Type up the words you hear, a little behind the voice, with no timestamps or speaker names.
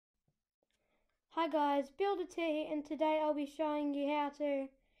Hi guys, Builder T here, and today I'll be showing you how to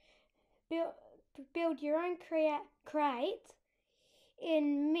build your own crate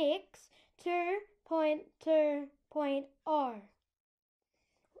in Mixxx 2.2.0.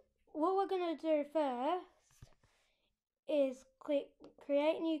 What we're going to do first is click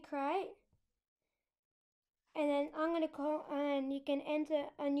create new crate, and then and you can enter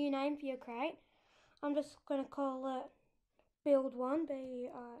a new name for your crate. I'm just going to call it build one,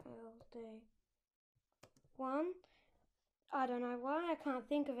 BILD 1. I don't know why, I can't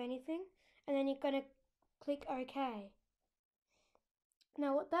think of anything. And then you're going to click OK.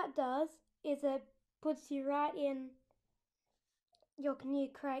 Now what that does is it puts you right in your new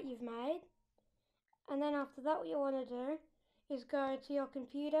crate you've made. And then after that, what you want to do is go to your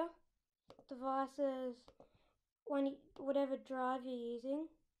computer, devices, whatever drive you're using.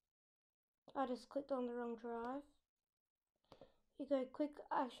 I just clicked on the wrong drive. You go quick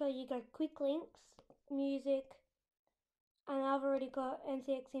links, music, and I've already got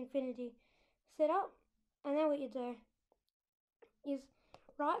NCX Infinity set up. And then what you do is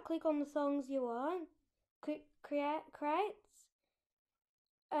right click on the songs you want, click create crates,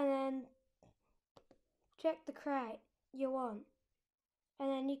 and then check the crate you want. And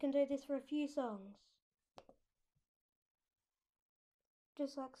then you can do this for a few songs.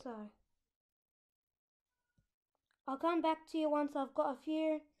 Just like so. I'll come back to you once I've got a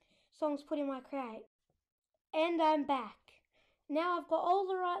few songs put in my crate. And I'm back. Now I've got all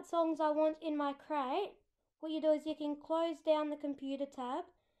the right songs I want in my crate. What you do is you can close down the computer tab,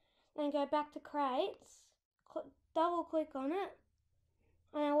 then go back to crates, double click on it,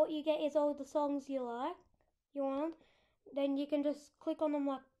 and what you get is all the songs you want. Then you can just click on them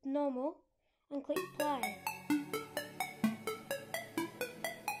like normal and click play.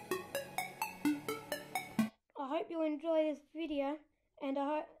 I hope you enjoy this video, and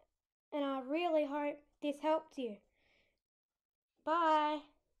I really hope this helped you. Bye.